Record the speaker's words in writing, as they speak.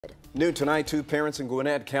New tonight, two parents in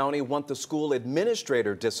Gwinnett County want the school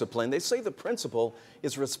administrator disciplined. They say the principal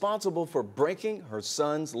is responsible for breaking her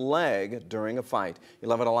son's leg during a fight.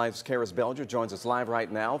 11 Alive's Karis Belger joins us live right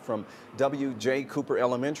now from W.J. Cooper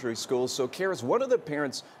Elementary School. So, Karis, what are the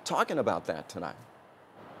parents talking about that tonight?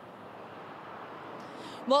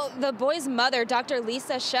 Well, the boy's mother, Dr.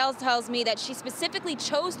 Lisa Shell, tells me that she specifically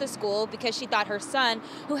chose the school because she thought her son,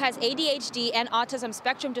 who has ADHD and autism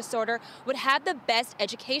spectrum disorder, would have the best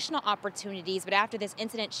educational opportunities. But after this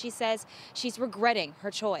incident, she says she's regretting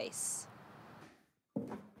her choice.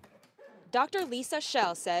 Dr. Lisa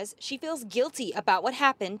Shell says she feels guilty about what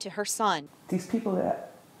happened to her son. These people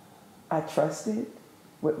that I trusted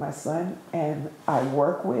with my son and I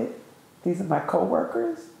work with, these are my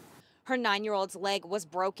co-workers. Her 9-year-old's leg was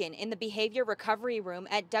broken in the behavior recovery room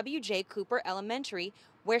at W.J. Cooper Elementary,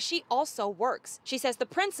 where she also works. She says the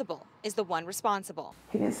principal is the one responsible.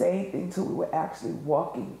 He didn't say anything until we were actually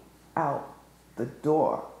walking out the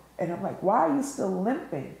door. And I'm like, why are you still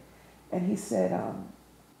limping? And he said,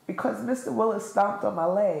 because Mr. Willis stomped on my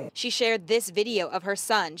leg. She shared this video of her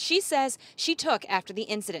son. She says she took after the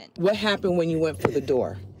incident. What happened when you went for the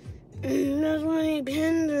door? That's when he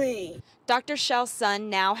pinned me. Dr. Shell's son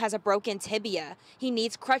now has a broken tibia. He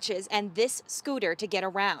needs crutches and this scooter to get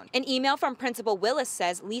around. An email from Principal Willis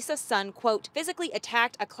says Lisa's son, quote, physically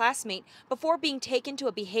attacked a classmate before being taken to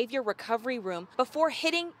a behavior recovery room before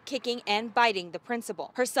hitting, kicking, and biting the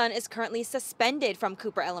principal. Her son is currently suspended from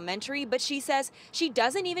Cooper Elementary, but she says she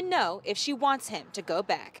doesn't even know if she wants him to go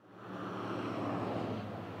back.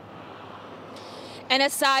 And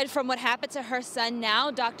aside from what happened to her son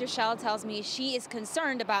now, Dr. Shell tells me she is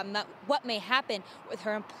concerned about what may happen with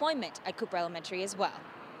her employment at Cooper Elementary as well.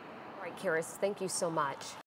 All right, Karis, thank you so much.